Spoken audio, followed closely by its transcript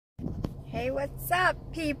Hey, what's up,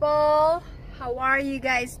 people? How are you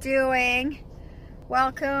guys doing?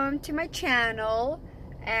 Welcome to my channel.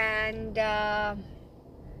 And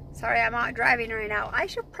sorry, I'm out driving right now. I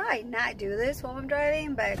should probably not do this while I'm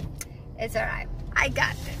driving, but it's alright. I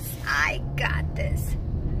got this.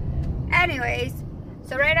 Anyways,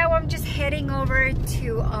 so right now I'm just heading over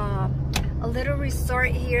to a little resort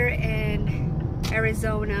here in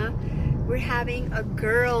Arizona. We're having a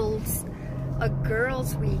girls'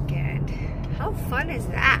 weekend. How fun is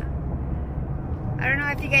that? I don't know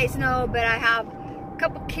if you guys know, but I have a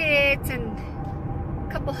couple kids and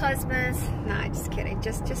a couple husbands. Nah, just kidding.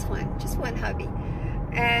 Just one hubby.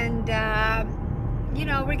 And you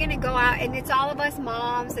know, we're gonna go out, and it's all of us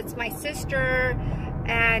moms. It's my sister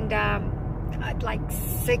and like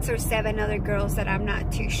 6 or 7 other girls that I'm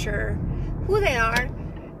not too sure who they are,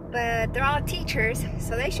 but they're all teachers,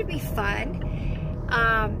 so they should be fun.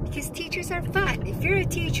 Because teachers are fun. If you're a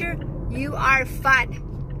teacher, you are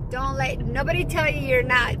fun. Don't let nobody tell you you're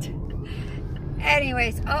not.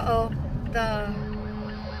 Anyways, oh no,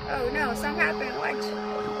 something happened. Watch.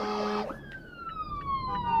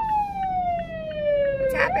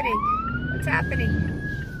 What's happening?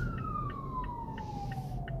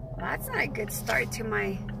 Well, that's not a good start to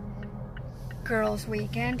my girls'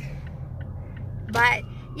 weekend. But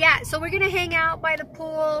yeah, so we're gonna hang out by the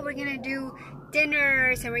pool. We're gonna do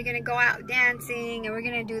dinners, and we're gonna go out dancing, and we're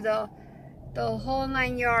gonna do the whole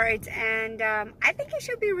 9 yards. And I think it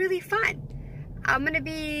should be really fun. I'm gonna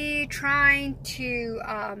be trying to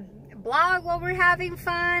vlog while we're having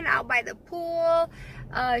fun out by the pool,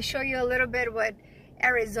 show you a little bit what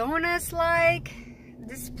Arizona's like.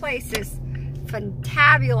 This place is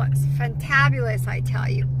fantabulous, I tell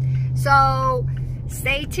you. So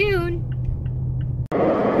stay tuned.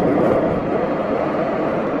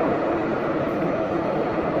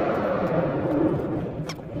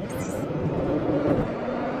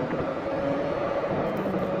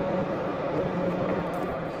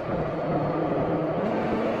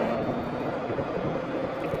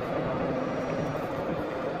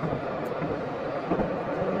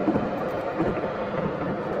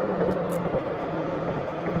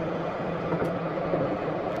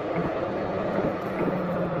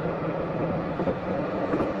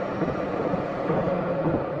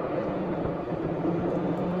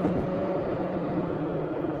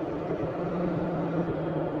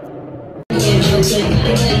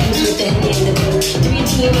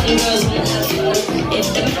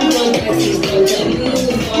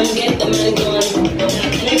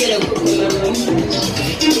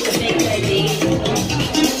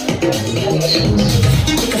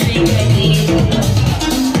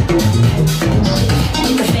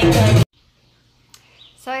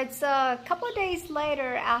 So it's a couple of days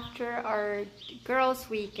later after our girls'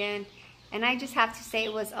 weekend, and I just have to say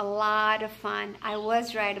it was a lot of fun. I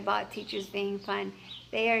was right about teachers being fun.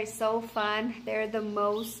 They are so fun. They're the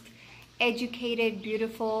most educated,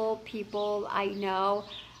 beautiful people I know.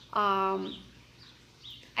 I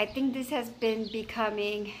think this has been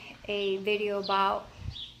becoming a video about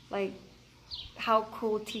like how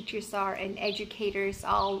cool teachers are and educators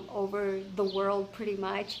all over the world pretty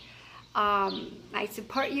much. I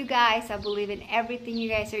support you guys. I believe in everything you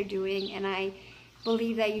guys are doing, and I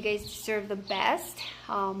believe that you guys deserve the best,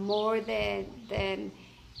 more than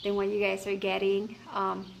what you guys are getting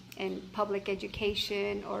in public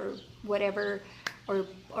education or whatever, or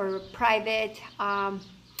private.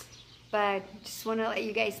 But just want to let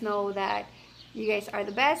you guys know that you guys are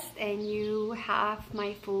the best and you have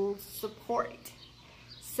my full support.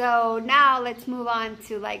 So now let's move on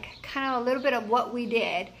to like kind of a little bit of what we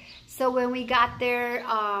did. So when we got there,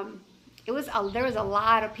 there was a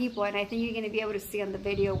lot of people, and I think you're going to be able to see on the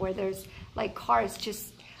video where there's like cars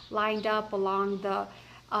just lined up along the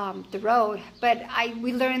road. But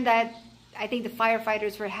we learned that I think the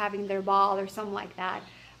firefighters were having their ball or something like that,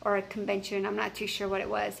 or a convention. I'm not too sure what it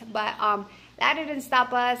was, but that didn't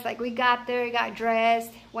stop us. Like, we got there, got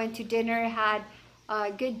dressed, went to dinner, had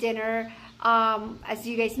a good dinner. As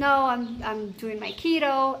you guys know, I'm doing my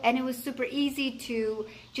keto, and it was super easy to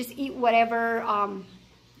just eat whatever,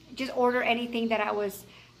 just order anything that I was,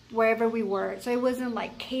 wherever we were. So it wasn't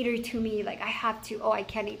like catered to me, like I have to, oh, I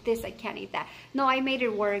can't eat this, I can't eat that. No, I made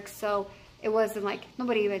it work, so it wasn't like,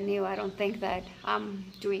 nobody even knew, I don't think, that I'm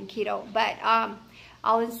doing keto. But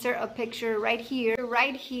I'll insert a picture right here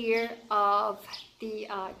of the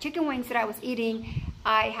chicken wings that I was eating.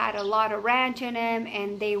 I had a lot of ranch in them,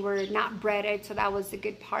 and they were not breaded, so that was the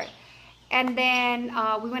good part. And then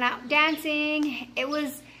we went out dancing. It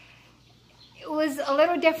was it was a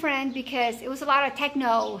little different because it was a lot of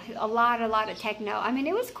techno, a lot of techno. I mean,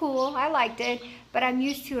 it was cool. I liked it, but I'm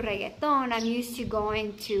used to reggaeton. I'm used to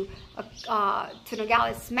going to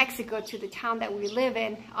Nogales, Mexico, to the town that we live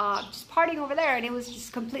in, just partying over there, and it was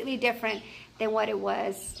just completely different than what it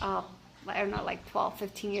was, I don't know, like 12,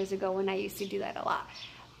 15 years ago when I used to do that a lot.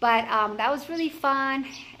 But that was really fun,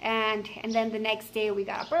 and then the next day we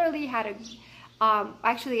got up early, had a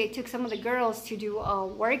actually, I took some of the girls to do a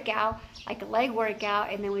workout, like a leg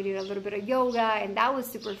workout, and then we did a little bit of yoga, and that was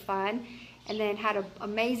super fun. And then had an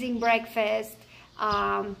amazing breakfast,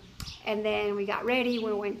 and then we got ready.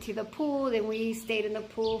 We went to the pool, then we stayed in the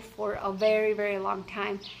pool for a very, very long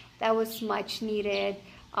time. That was much needed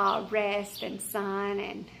rest and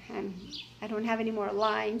sun, and I don't have any more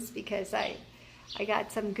lines because I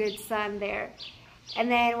got some good sun there. And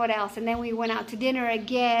then what else? And then we went out to dinner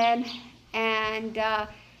again. And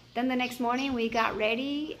then the next morning we got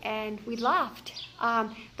ready and we left.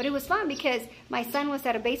 But it was fun because my son was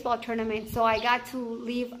at a baseball tournament, so I got to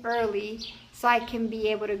leave early so I can be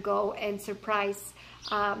able to go and surprise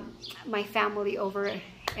my family over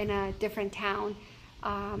in a different town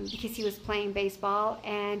because he was playing baseball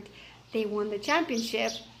and they won the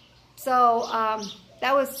championship. So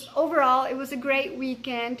that was, overall, it was a great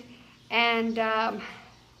weekend, and I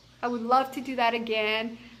would love to do that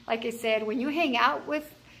again. Like I said, when you hang out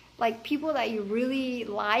with like people that you really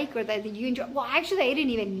like or that you enjoy. Well, actually, I didn't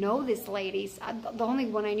even know these ladies. The only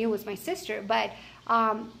one I knew was my sister. But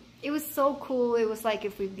it was so cool. It was like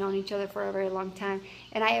if we've known each other for a very long time.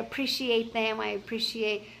 And I appreciate them. I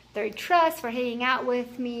appreciate their trust for hanging out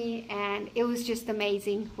with me. And it was just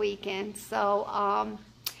amazing weekend. So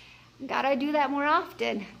gotta do that more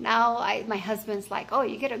often. Now my husband's like, oh,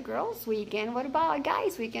 you get a girls weekend. What about a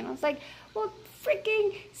guys weekend? I was like, well,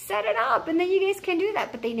 freaking set it up and then you guys can do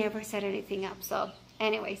that. But they never set anything up. So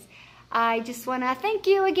anyways, I just want to thank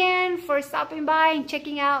you again for stopping by and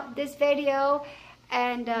checking out this video.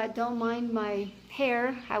 And don't mind my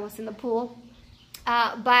hair. I was in the pool.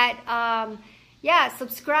 Yeah,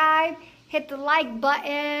 subscribe, hit the like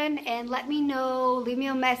button, and let me know, leave me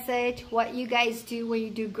a message what you guys do when you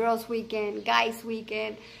do girls weekend, guys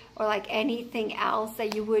weekend, or like anything else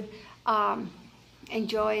that you would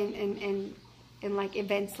enjoy in like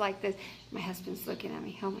events like this. My husband's looking at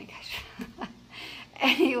me. Oh my gosh.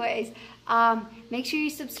 Anyways, make sure you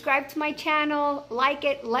subscribe to my channel, like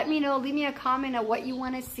it, let me know, leave me a comment on what you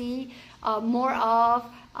want to see more of,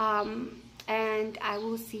 and I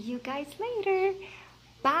will see you guys later.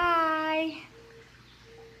 Bye.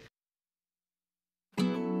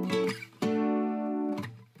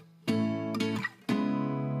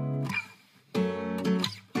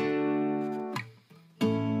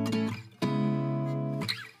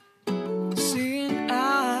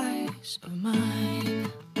 Of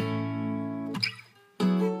mine,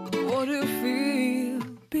 what do you feel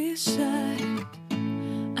beside?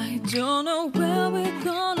 I don't know where we're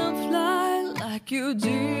gonna fly like you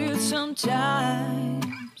did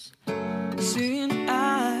sometimes. See